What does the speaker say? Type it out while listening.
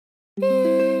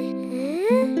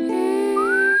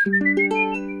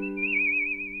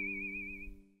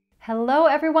Hello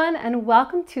everyone and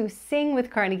welcome to Sing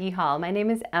with Carnegie Hall. My name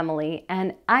is Emily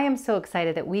and I am so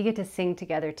excited that we get to sing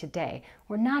together today.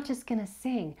 We're not just going to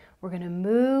sing, we're going to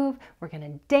move, we're going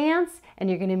to dance, and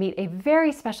you're going to meet a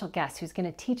very special guest who's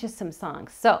going to teach us some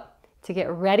songs. So to get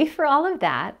ready for all of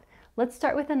that, let's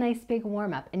start with a nice big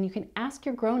warm-up, and you can ask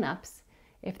your grown-ups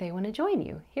if they want to join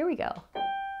you. Here we go.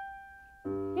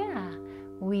 Yeah.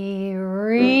 We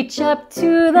reach up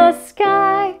to the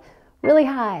sky really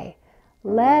high.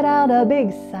 Let out a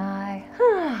big sigh.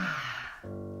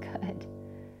 Good.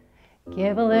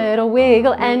 Give a little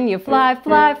wiggle and you fly,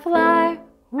 fly, fly.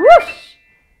 Whoosh!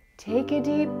 Take a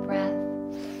deep breath.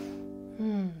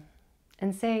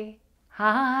 And say,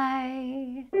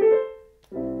 hi.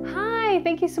 Hi,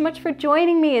 thank you so much for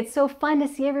joining me. It's so fun to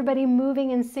see everybody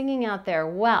moving and singing out there.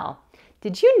 Well,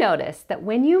 did you notice that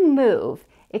when you move,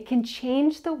 it can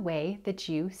change the way that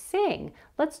you sing?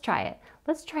 Let's try it.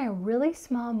 Let's try a really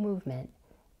small movement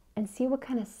and see what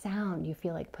kind of sound you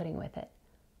feel like putting with it.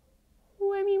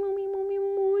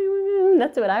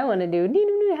 That's what I want to do.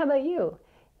 How about you?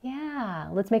 Yeah,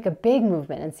 let's make a big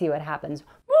movement and see what happens.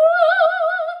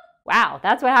 Wow,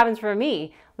 that's what happens for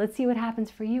me. Let's see what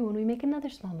happens for you when we make another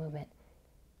small movement.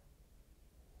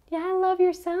 Yeah, I love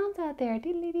your sounds out there.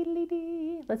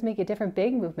 Let's make a different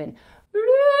big movement.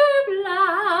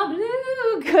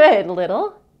 Good,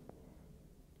 little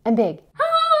and big.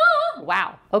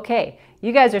 Wow, okay.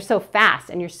 You guys are so fast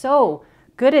and you're so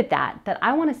good at that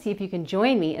I want to see if you can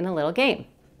join me in a little game.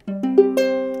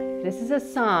 This is a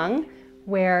song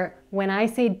where when I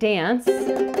say dance,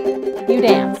 you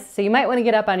dance. So you might want to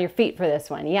get up on your feet for this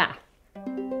one, yeah.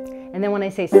 And then when I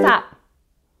say stop,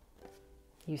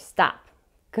 you stop.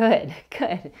 Good,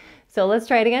 good. So let's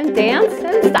try it again. Dance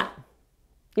and stop.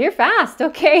 You're fast.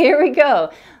 Okay, here we go.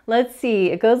 Let's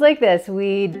see. It goes like this.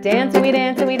 We dance and we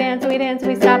dance and we dance and we dance and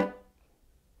we stop.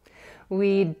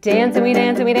 We dance and we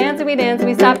dance and we dance and we dance and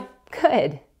we stop.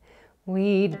 Good.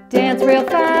 We dance real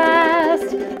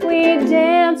fast. We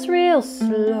dance real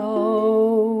slow.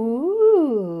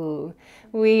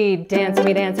 We dance and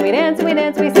we dance and we dance and we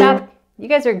dance and we stop. You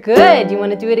guys are good. You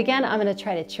want to do it again? I'm going to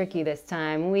try to trick you this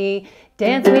time. We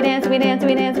dance and we dance and we dance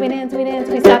and we dance and we dance and we dance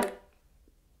and we stop.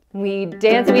 We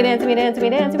dance and we dance and we dance and we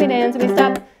dance and we dance and we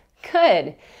stop.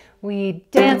 Good. We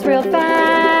dance real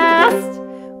fast.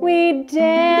 We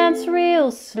dance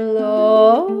real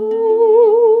slow.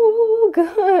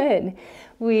 Good.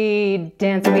 We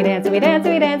dance and we dance and we dance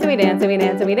and we dance and we dance and we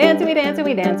dance and we dance and we dance and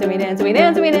we dance and we dance and we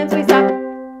dance and we dance and we stop.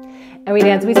 And we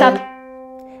dance and we stop.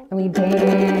 And we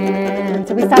dance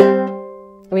and we stop.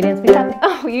 And we dance and we stop.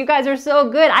 Oh, you guys are so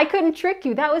good. I couldn't trick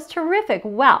you. That was terrific.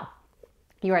 Well,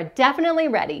 you are definitely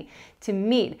ready to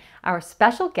meet our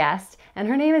special guest, and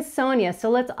her name is Sonia. So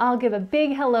let's all give a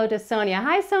big hello to Sonia.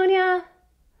 Hi, Sonia.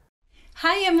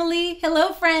 Hi, Emily.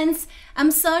 Hello, friends. I'm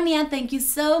Sonia. Thank you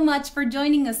so much for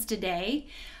joining us today.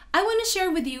 I want to share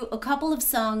with you a couple of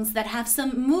songs that have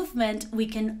some movement we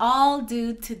can all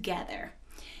do together.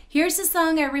 Here's a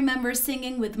song I remember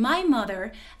singing with my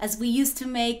mother as we used to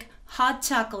make hot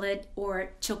chocolate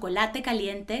or chocolate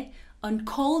caliente on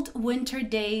cold winter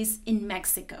days in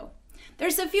Mexico.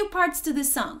 There's a few parts to the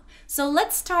song, so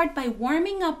let's start by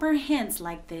warming up our hands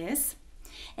like this.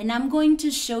 And I'm going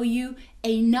to show you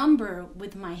a number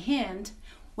with my hand.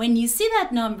 When you see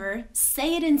that number,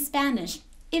 say it in Spanish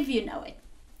if you know it.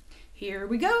 Here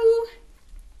we go.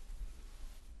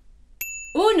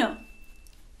 Uno.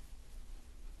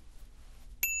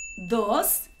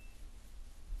 Dos.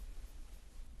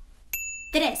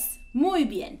 Tres. Muy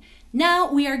bien.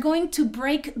 Now we are going to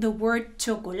break the word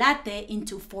chocolate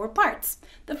into 4 parts.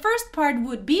 The first part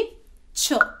would be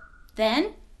cho,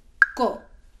 then co,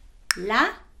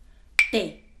 la,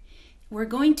 te. We're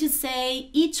going to say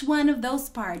each one of those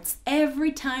parts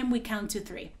every time we count to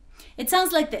 3. It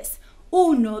sounds like this.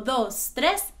 Uno, dos,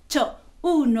 tres, cho.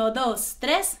 Uno, dos,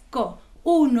 tres, co.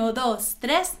 Uno, dos,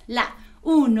 tres, la.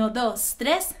 Uno, dos,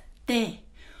 tres, te.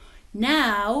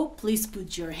 Now, please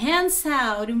put your hands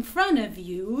out in front of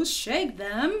you, shake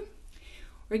them.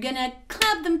 We're gonna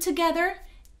clap them together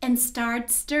and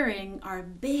start stirring our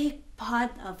big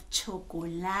pot of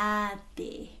chocolate.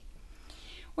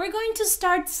 We're going to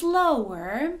start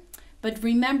slower, but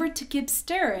remember to keep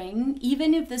stirring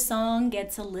even if the song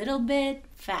gets a little bit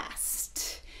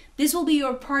fast. This will be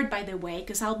your part, by the way,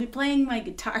 because I'll be playing my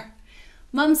guitar.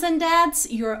 Moms and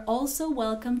dads, you're also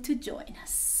welcome to join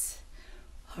us.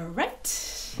 All right,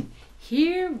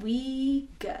 here we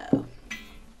go.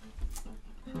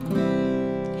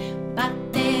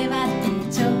 Bate, bate,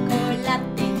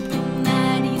 chocolate, tu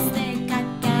nariz de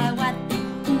cacahuate.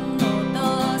 1,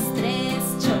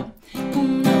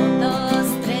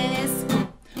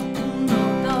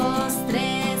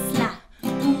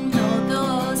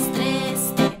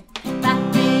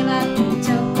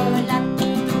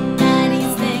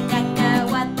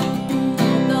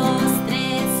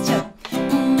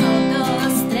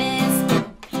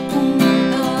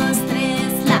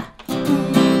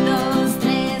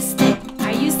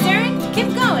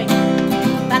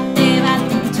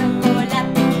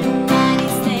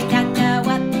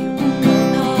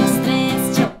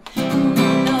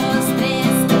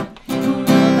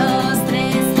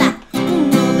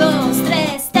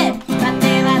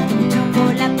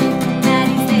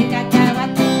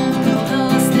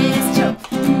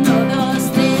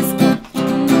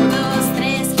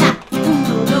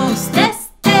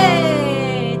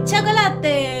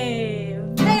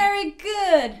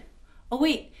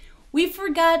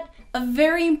 a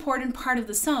very important part of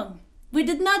the song. We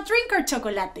did not drink our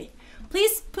chocolate.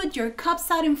 Please put your cups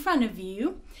out in front of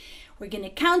you. We're going to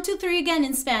count to 3 again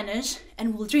in Spanish,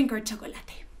 and we'll drink our chocolate.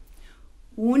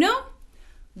 1, 2,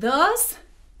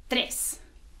 3.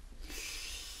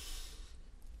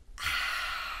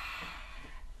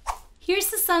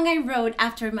 Here's a song I wrote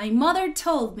after my mother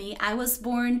told me I was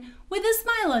born with a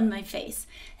smile on my face,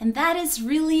 and that is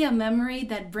really a memory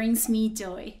that brings me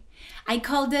joy. I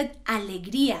called it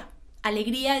Alegría.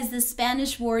 Alegría is the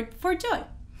Spanish word for joy.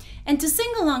 And to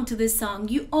sing along to this song,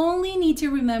 you only need to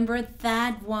remember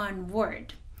that one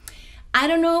word. I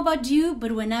don't know about you,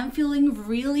 but when I'm feeling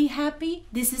really happy,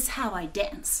 this is how I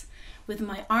dance, with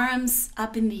my arms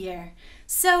up in the air.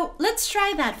 So let's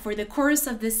try that for the chorus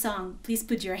of this song. Please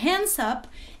put your hands up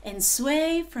and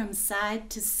sway from side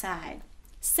to side.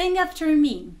 Sing after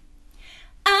me.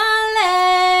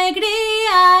 Alegría,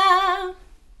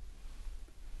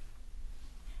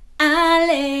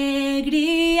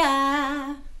 alegría.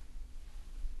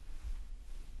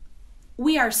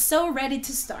 We are so ready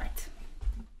to start.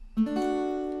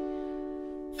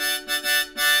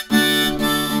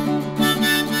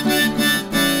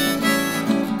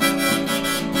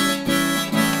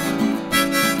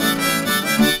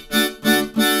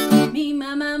 Mi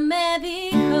mamá me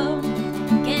dijo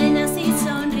que nací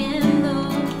sonriendo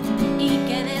y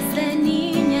que desde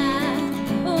niña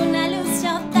una luz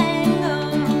yo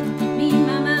tengo. Mi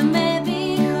mamá me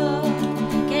dijo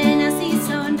que nací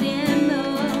sonriendo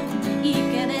y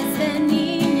que desde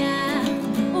niña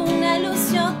una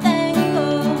luz yo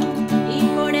tengo, y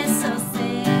por eso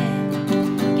sé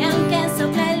que aunque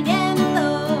sople el viento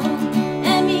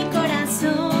en mi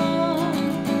corazón,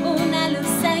 una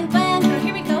luz encuentro.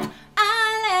 Here we go.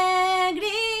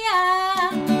 Alegría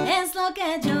es lo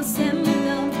que yo siento.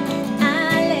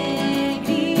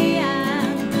 Alegría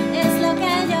es lo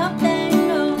que yo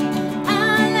tengo.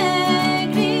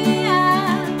 Alegría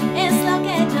es lo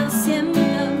que yo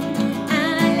siento.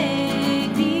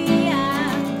 Alegría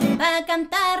para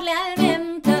cantarle al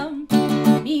viento.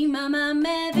 Mi mamá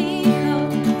me dijo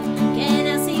que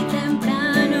nací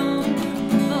temprano,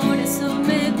 por eso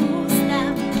me gusta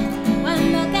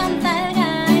cuando canta el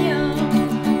gallo.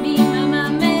 Mi mamá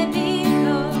me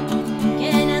dijo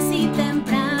que nací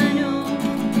temprano,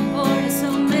 por eso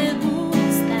me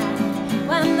gusta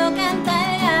cuando canta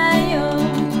el gallo,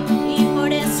 y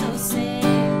por eso sé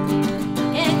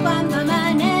que cuando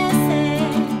amanece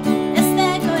este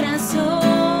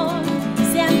corazón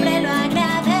siempre lo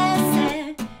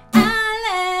agradece.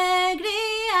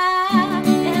 Alegría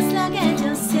es lo que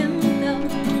yo siento.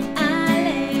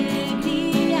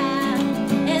 Alegría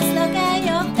es lo que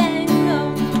yo tengo.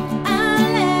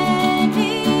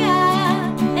 Alegría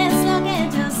es lo que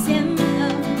yo siento.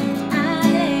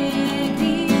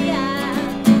 Alegría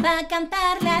para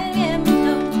cantarle al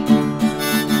viento.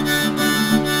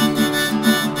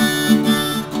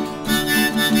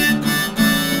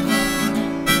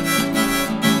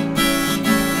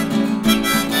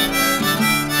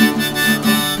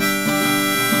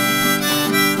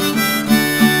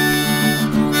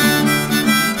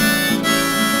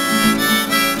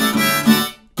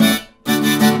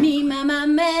 Mi mamá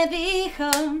me dijo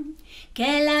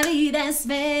que la vida es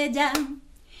bella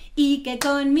y que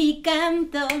con mi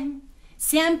canto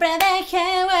siempre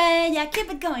deje huella.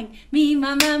 Keep it going. Mi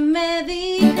mamá me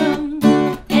dijo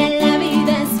que la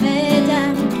vida es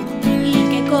bella y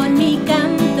que con mi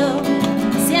canto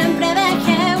siempre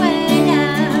deje huella,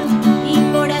 y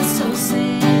por eso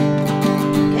sé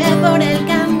que por el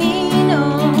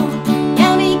camino y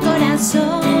a mi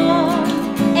corazón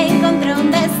encontré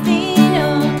un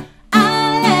destino.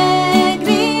 Alegría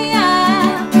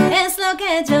es lo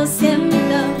que yo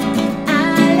siento.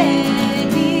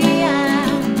 Alegría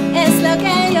es lo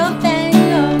que yo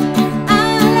tengo.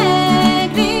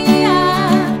 Alegría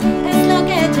es lo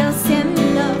que yo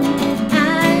siento.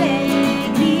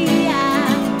 Alegría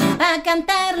para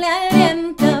cantarle al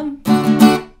viento.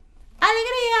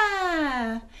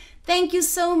 Alegría! Thank you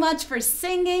so much for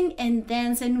singing and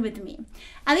dancing with me.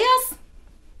 Adios!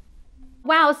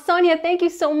 Wow, Sonia, thank you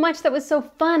so much. That was so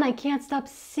fun. I can't stop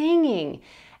singing.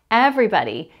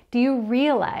 Everybody, do you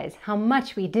realize how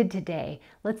much we did today?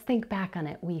 Let's think back on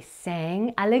it. We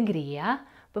sang Alegría.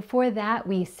 Before that,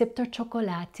 we sipped our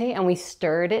chocolate and we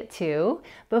stirred it too.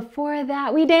 Before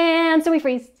that, we danced and we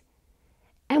freezed.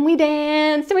 And we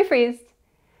danced and we freezed.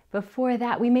 Before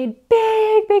that, we made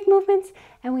big, big movements,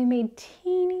 and we made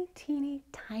teeny, teeny,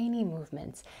 tiny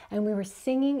movements. And we were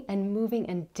singing and moving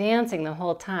and dancing the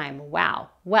whole time. Wow.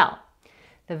 Well,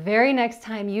 the very next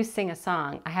time you sing a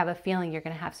song, I have a feeling you're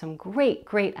going to have some great,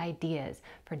 great ideas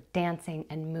for dancing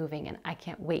and moving, and I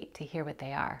can't wait to hear what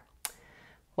they are.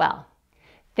 Well,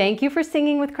 thank you for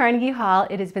singing with Carnegie Hall.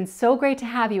 It has been so great to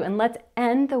have you, and let's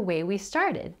end the way we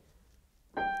started.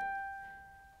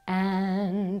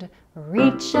 And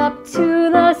reach up to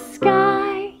the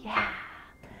sky, yeah.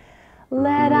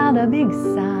 Let out a big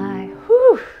sigh.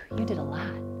 Whew, you did a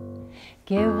lot.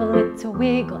 Give a little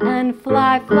wiggle and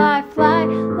fly, fly, fly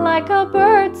like a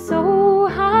bird so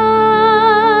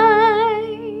high.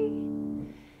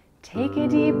 Take a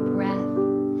deep breath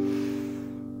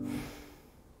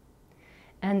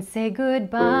and say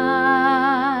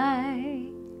goodbye.